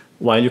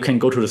while you can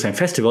go to the same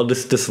festival,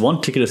 this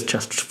one ticket is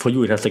just for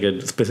you. It has like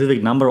a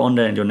specific number on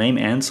there and your name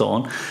and so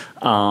on.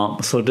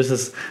 So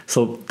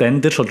then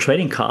digital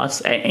trading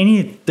cards,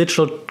 any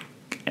digital,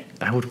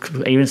 I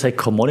would even say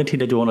commodity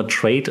that you want to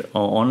trade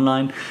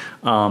online,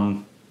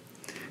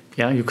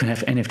 you can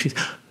have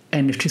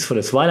NFTs for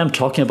this. While I'm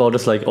talking about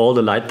this, like all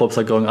the light bulbs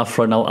are going off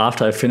right now.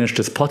 After I finish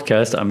this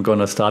podcast, I'm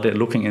gonna start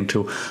looking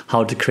into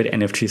how to create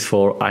NFTs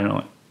for, I don't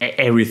know,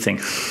 everything.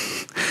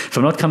 If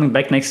I'm not coming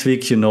back next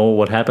week, you know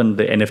what happened.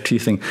 The NFT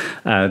thing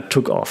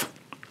took off.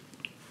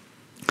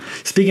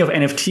 Speaking of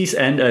NFTs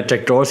and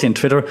Jack Dorsey and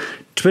Twitter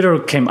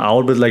came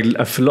out with like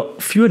a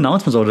few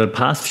announcements over the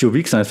past few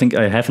weeks, and I think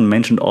I haven't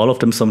mentioned all of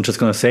them, so I'm just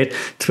going to say it.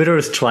 Twitter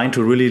is trying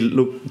to really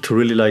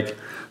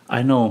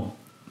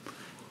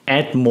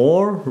add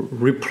more,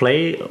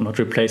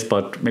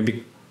 but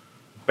maybe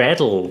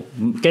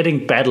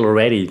getting battle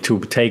ready to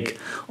take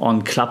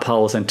on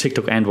Clubhouse and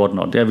TikTok and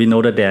whatnot. Yeah, we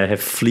know that they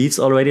have fleets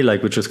already,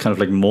 like which is kind of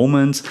like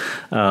Moments.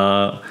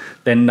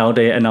 Then now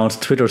they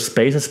announced Twitter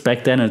Spaces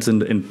back then. It's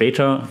in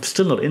beta,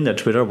 still not in there.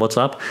 Twitter, what's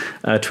up?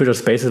 Twitter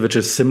Spaces, which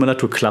is similar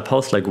to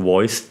Clubhouse, like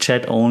voice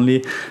chat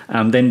only.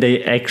 Then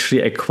they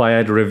actually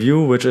acquired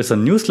Review, which is a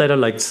newsletter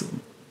like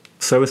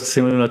service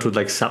similar to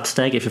like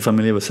Substack, if you're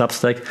familiar with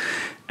Substack.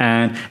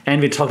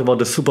 And we talked about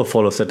the super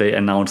follows that they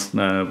announced,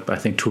 I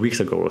think 2 weeks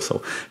ago or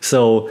so.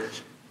 So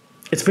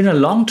it's been a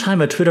long time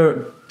where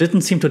Twitter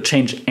didn't seem to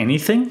change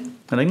anything.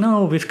 And like,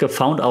 no, we've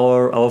found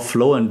our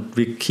flow and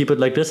we keep it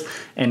like this.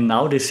 And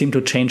now they seem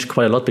to change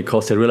quite a lot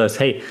because they realize,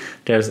 hey,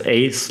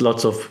 there's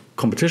lots of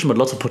competition, but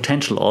lots of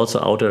potential also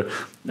out there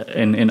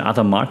in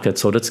other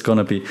markets. So that's going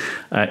to be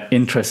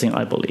interesting,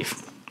 I believe.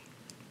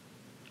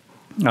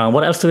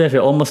 What else do we have? We're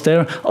almost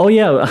there. Oh,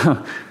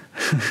 yeah.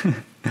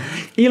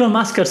 Elon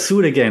Musk got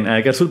sued again.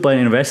 Got sued by an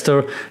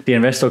investor. The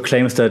investor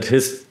claims that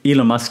his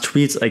Elon Musk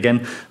tweets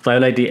again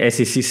violate the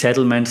SEC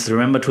settlements.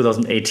 Remember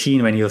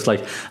 2018 when he was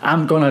like,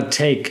 "I'm gonna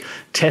take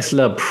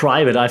Tesla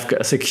private. I've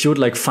secured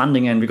like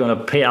funding, and we're gonna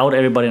pay out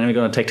everybody, and we're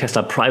gonna take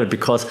Tesla private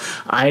because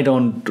I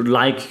don't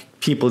like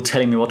people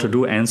telling me what to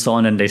do," and so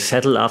on. And they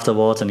settled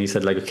afterwards. And he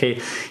said like, okay,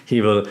 he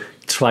will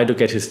try to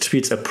get his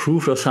tweets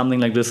approved or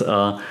something like this.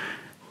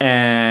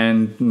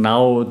 And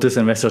now this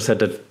investor said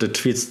that the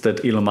tweets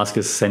that Elon Musk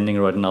is sending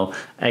right now,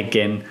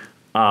 again,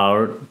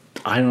 are,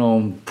 I don't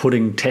know,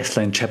 putting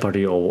Tesla in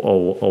jeopardy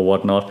or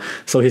whatnot.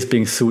 So he's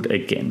being sued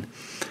again.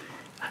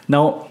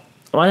 Now,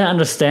 while I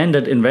understand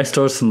that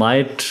investors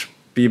might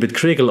be a bit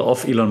critical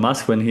of Elon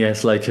Musk when he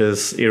has like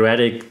his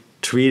erratic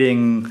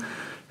tweeting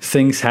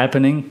things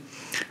happening,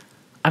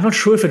 I'm not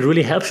sure if it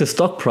really helps your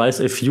stock price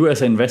if you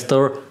as an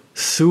investor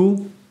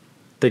sue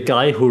the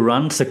guy who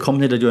runs the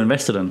company that you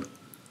invested in.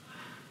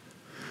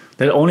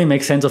 That only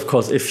makes sense, of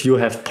course, if you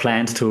have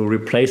plans to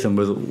replace him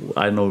with,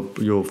 I don't know,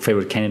 your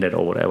favorite candidate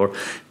or whatever.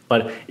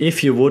 But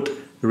if you would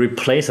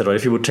replace it, or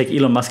if you would take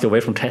Elon Musk away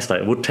from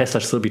Tesla, would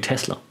Tesla still be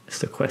Tesla? Is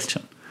the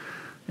question.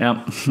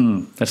 Yeah,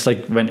 that's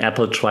like when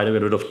Apple tried to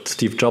get rid of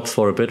Steve Jobs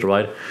for a bit,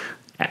 right?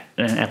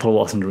 And Apple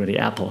wasn't really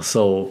Apple.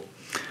 So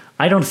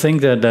I don't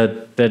think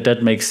that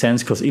makes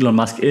sense because Elon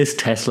Musk is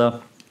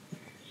Tesla.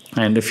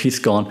 And if he's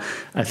gone,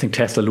 I think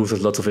Tesla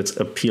loses lots of its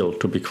appeal,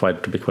 to be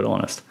quite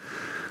honest.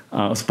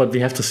 But we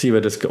have to see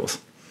where this goes.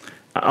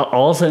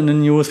 Also in the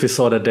news, we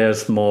saw that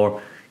there's more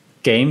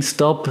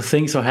GameStop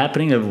things are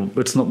happening.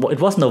 It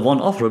wasn't a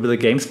one-off, really,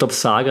 the GameStop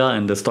saga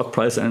and the stock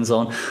price and so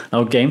on.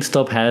 Now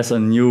GameStop has a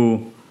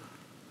new,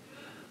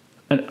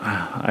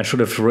 I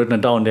should have written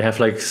it down. They have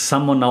like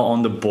someone now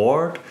on the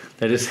board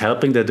that is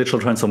helping their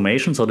digital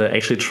transformation. So they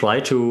actually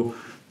try to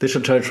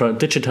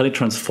digitally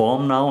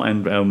transform now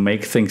and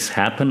make things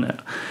happen.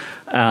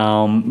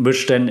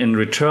 Which then in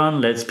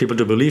return lets people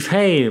to believe,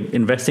 hey,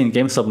 investing in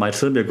GameStop might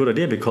still be a good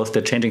idea because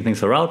they're changing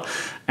things around.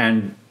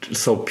 And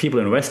so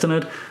people invest in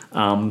it.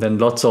 Then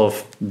lots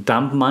of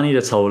dump money.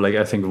 That's how, like,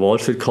 I think Wall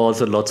Street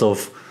calls it. Lots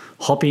of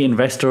hobby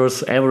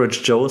investors,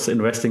 average Joes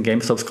invest in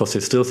GameStop because they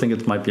still think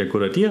it might be a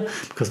good idea.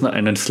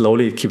 And then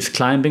slowly it keeps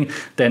climbing.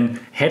 Then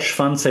hedge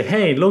funds say,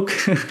 hey, look,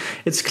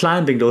 it's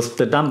climbing.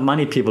 The dump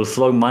money people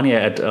throwing money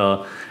at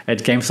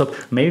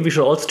GameStop. Maybe we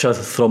should also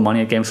just throw money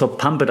at GameStop,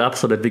 pump it up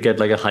so that we get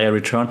like a higher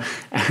return.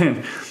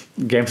 And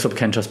GameStop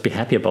can just be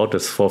happy about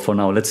this for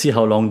now. Let's see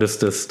how long this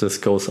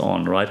goes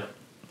on, right?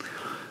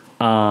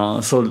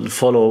 So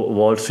follow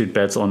Wall Street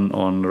Bets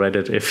on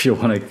Reddit if you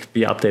want to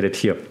be updated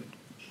here.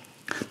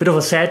 Bit of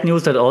a sad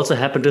news that also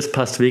happened this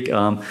past week.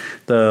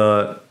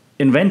 The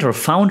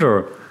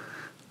founder,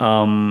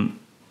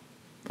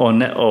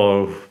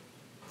 or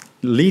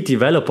lead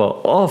developer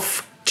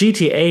of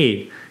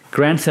GTA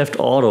Grand Theft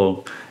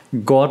Auto,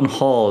 Gordon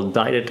Hall,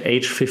 died at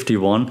age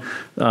 51.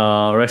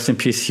 Rest in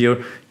peace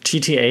here.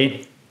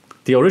 GTA,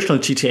 the original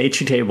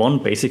GTA 1,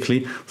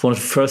 basically, was one of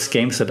the first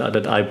games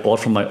that I bought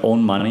from my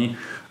own money.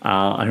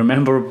 I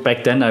remember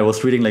back then I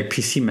was reading like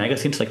PC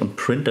magazines, like on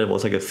print. That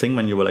was like a thing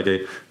when you were like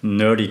a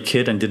nerdy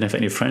kid and didn't have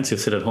any friends. You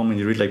sit at home and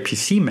you read like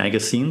PC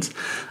magazines,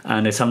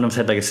 and they sometimes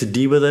had like a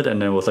CD with it,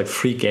 and there was like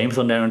free games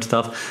on there and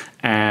stuff.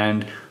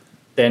 And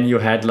then you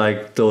had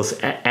like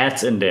those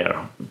ads in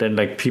there. Then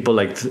like people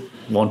like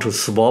want to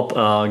swap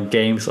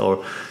games,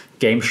 or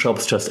game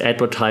shops just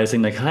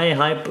advertising like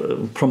hi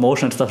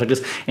promotion and stuff like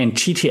this. And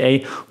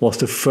GTA was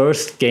the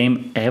first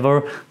game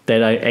ever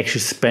that I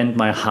actually spent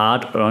my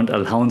hard-earned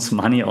allowance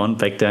money on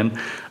back then.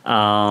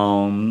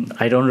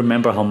 I don't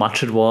remember how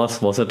much it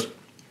was. It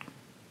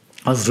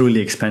was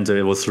really expensive.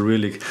 It was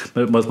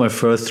my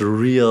first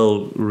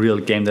real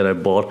game that I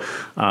bought,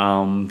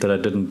 that I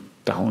didn't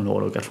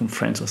download or got from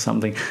friends or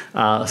something.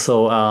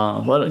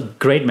 Well,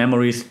 great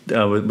memories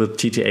with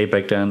GTA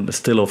back then,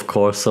 still, of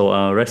course.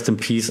 So rest in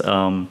peace,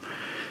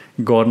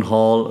 Gordon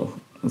Hall.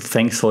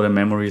 Thanks for the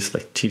memories.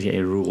 Like,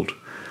 GTA ruled.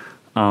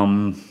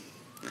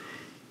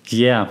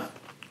 Yeah.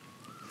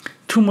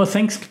 Two more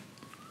things.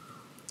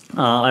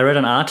 I read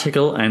an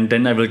article, and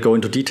then I will go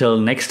into detail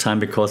next time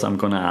because I'm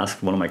going to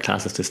ask one of my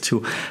classes this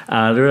too.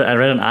 I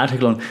read an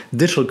article on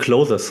digital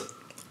clothes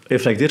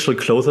if like digital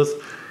clothes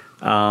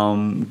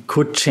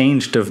could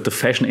change the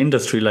fashion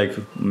industry, like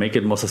make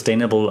it more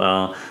sustainable,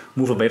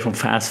 move away from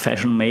fast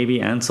fashion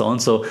maybe, and so on.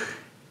 So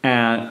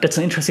that's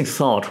an interesting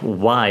thought.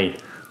 Why?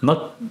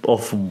 Not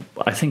of,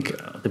 I think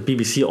the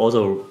BBC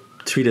also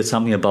tweeted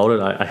something about it.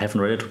 I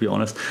haven't read it, to be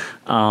honest.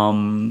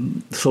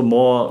 So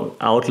more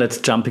outlets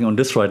jumping on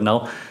this right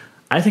now.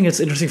 I think it's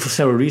interesting for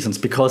several reasons,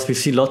 because we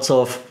see lots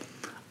of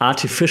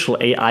artificial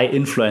AI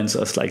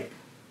influencers like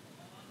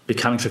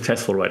becoming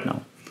successful right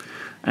now.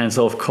 And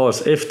so, of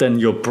course, if then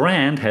your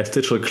brand has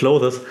digital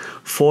clothes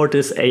for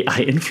this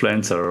AI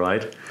influencer,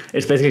 right?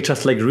 It's basically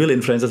just like real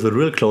influencers with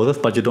real clothes,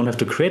 but you don't have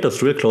to create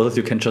those real clothes.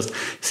 You can just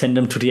send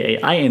them to the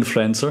AI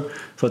influencer.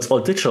 So it's all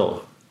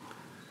digital.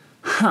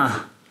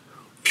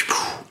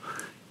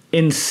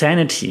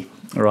 Insanity,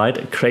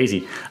 right?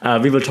 Crazy.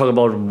 We will talk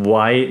about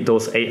why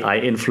those AI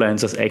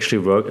influencers actually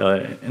work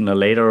in a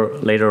later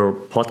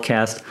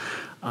podcast.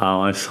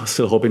 I'm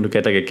still hoping to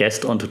get like a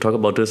guest on to talk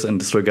about this in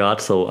this regard.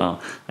 So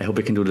I hope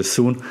we can do this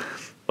soon.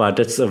 But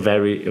that's a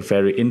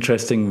very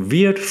interesting,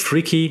 weird,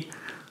 freaky,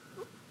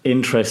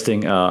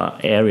 interesting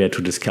area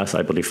to discuss,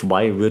 I believe,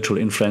 why virtual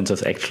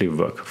influencers actually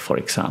work, for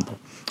example.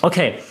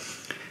 Okay,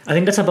 I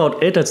think that's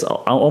about it. That's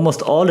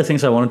almost all the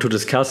things I wanted to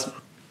discuss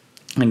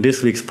in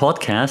this week's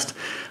podcast.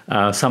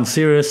 Some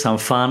serious, some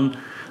fun,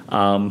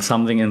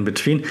 something in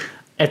between.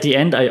 At the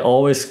end, I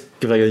always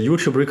give like a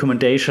YouTube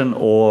recommendation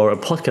or a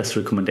podcast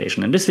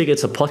recommendation. And this week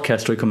it's a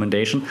podcast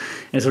recommendation.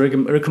 It's a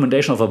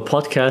recommendation of a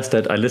podcast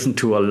that I listen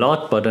to a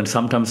lot, but then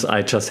sometimes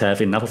I just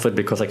have enough of it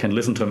because I can't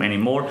listen to them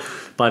anymore.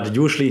 But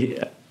usually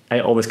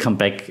I always come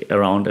back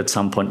around at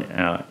some point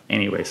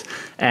anyways.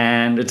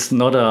 And it's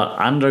not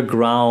a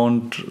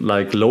underground,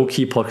 like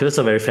low-key podcast. It's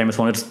a very famous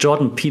one. It's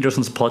Jordan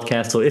Peterson's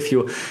podcast. So if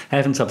you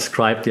haven't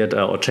subscribed yet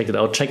or checked it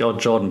out, check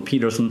out Jordan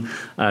Peterson,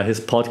 his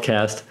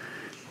podcast.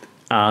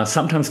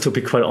 Sometimes, to be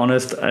quite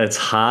honest, it's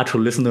hard to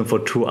listen to him for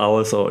 2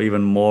 hours or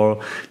even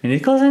more. And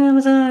because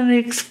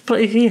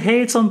he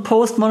hates on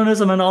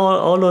postmodernism and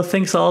all those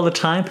things all the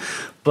time.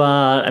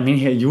 But I mean,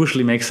 he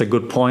usually makes a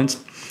good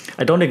points.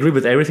 I don't agree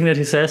with everything that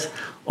he says,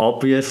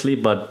 obviously,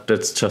 but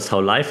that's just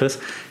how life is.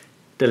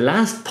 The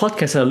last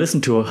podcast I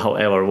listened to,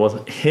 however, was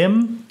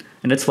him,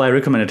 and that's why I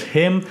recommended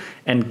him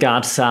and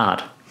Gad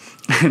Saad.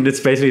 And it's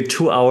basically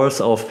 2 hours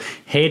of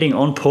hating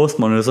on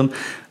postmodernism.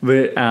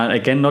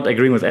 Again, not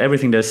agreeing with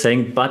everything they're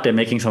saying, but they're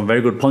making some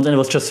very good points. And it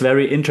was just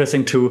very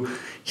interesting to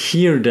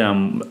hear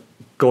them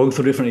going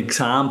through different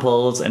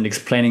examples and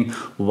explaining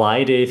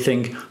why they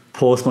think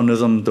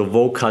postmodernism, the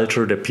woke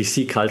culture, the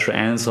PC culture,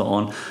 and so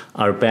on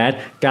are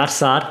bad. Gad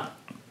Saad,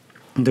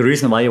 the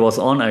reason why he was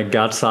on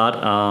Gad Saad,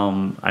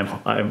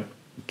 I'm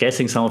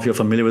guessing some of you are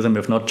familiar with him.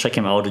 If not, check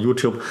him out on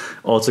YouTube.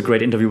 Also,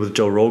 great interview with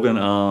Joe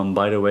Rogan,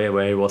 by the way,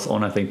 where he was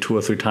on, I think, 2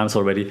 or 3 times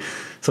already.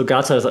 So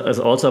Gad Saad is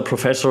also a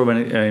professor,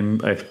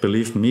 I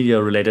believe,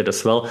 media related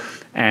as well.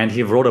 And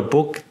he wrote a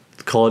book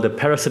called The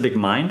Parasitic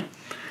Mind.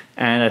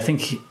 And I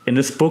think in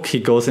this book, he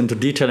goes into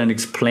detail in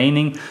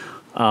explaining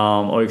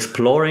or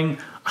exploring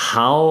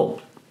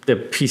how the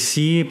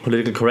PC,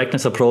 political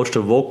correctness approach,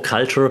 the woke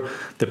culture,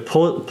 the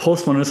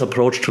postmodernist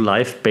approach to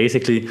life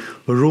basically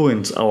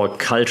ruins our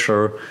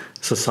culture,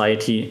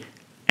 society,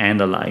 and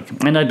the like.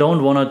 And I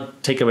don't want to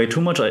take away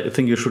too much. I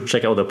think you should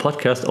check out the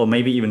podcast or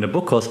maybe even the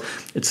book, because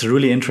it's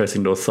really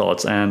interesting, those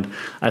thoughts. And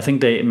I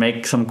think they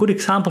make some good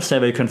examples there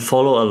where you can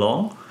follow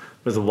along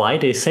with why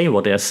they say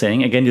what they're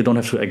saying. Again, you don't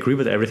have to agree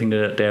with everything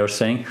that they are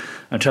saying,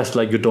 and just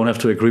like you don't have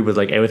to agree with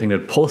like everything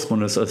that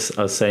postmodernists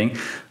are saying.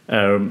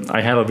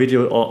 I have a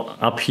video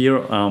up here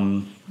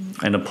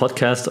and a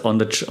podcast on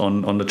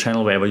the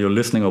channel wherever you're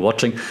listening or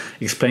watching,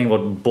 explaining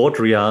what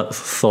Baudrillard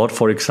thought,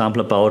 for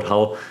example, about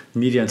how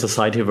media and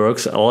society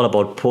works, all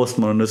about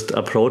postmodernist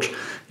approach.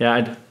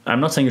 Yeah, I'm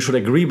not saying you should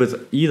agree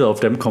with either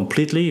of them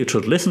completely. You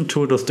should listen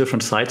to those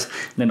different sides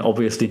and then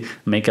obviously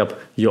make up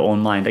your own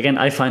mind. Again,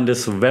 I find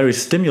this very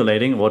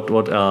stimulating, what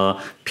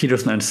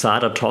Peterson and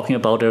Saad are talking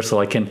about there, so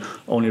I can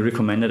only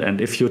recommend it. And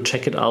if you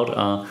check it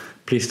out,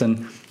 please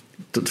then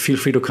feel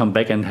free to come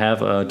back and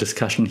have a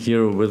discussion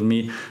here with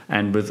me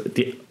and with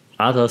the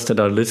others that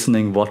are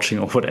listening, watching,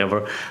 or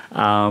whatever,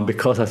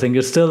 because I think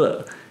it's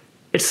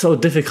so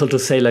difficult to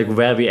say like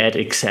where we at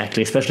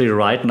exactly, especially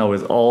right now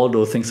with all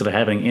those things that are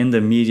happening in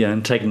the media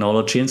and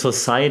technology and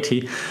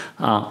society.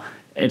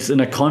 It's in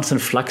a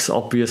constant flux,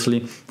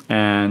 obviously,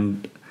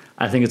 and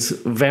I think it's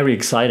very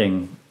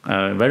exciting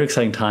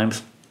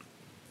times.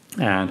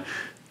 And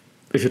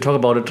if you talk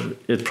about it,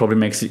 it probably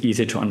makes it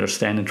easier to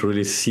understand and to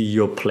really see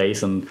your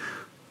place in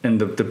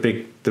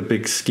the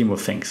big scheme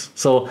of things.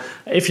 So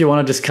if you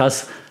want to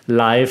discuss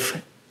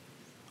life,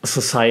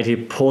 society,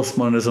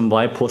 postmodernism,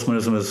 why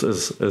postmodernism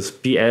is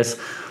BS,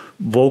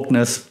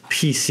 wokeness,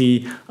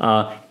 PC,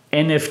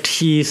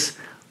 NFTs,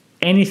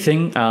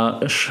 anything,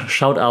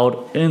 shout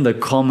out in the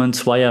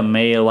comments via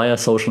mail, via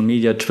social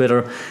media,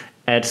 Twitter,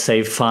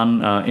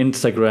 @SaveFun,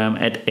 Instagram,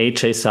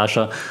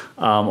 @HASasha,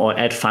 or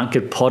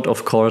 @FunkitPod,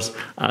 of course.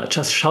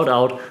 Just shout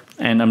out,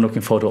 and I'm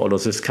looking forward to all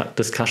those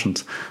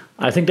discussions.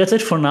 I think that's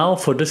it for now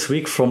for this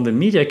week from the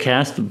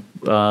MediaCast.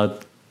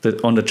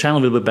 on the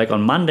channel. We'll be back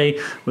on Monday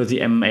with the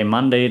MMA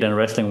Monday, then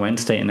Wrestling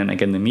Wednesday, and then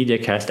again the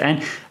MediaCast.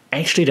 And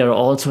actually, there are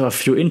also a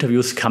few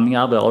interviews coming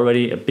up. They're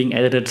already being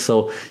edited,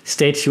 so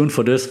stay tuned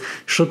for this.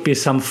 Should be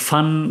some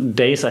fun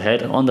days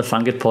ahead on the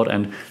Funk It Pod.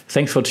 And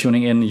thanks for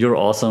tuning in. You're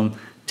awesome.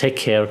 Take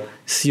care.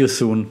 See you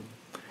soon.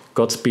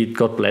 Godspeed.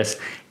 God bless.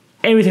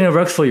 Everything that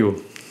works for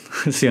you.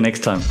 See you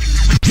next time.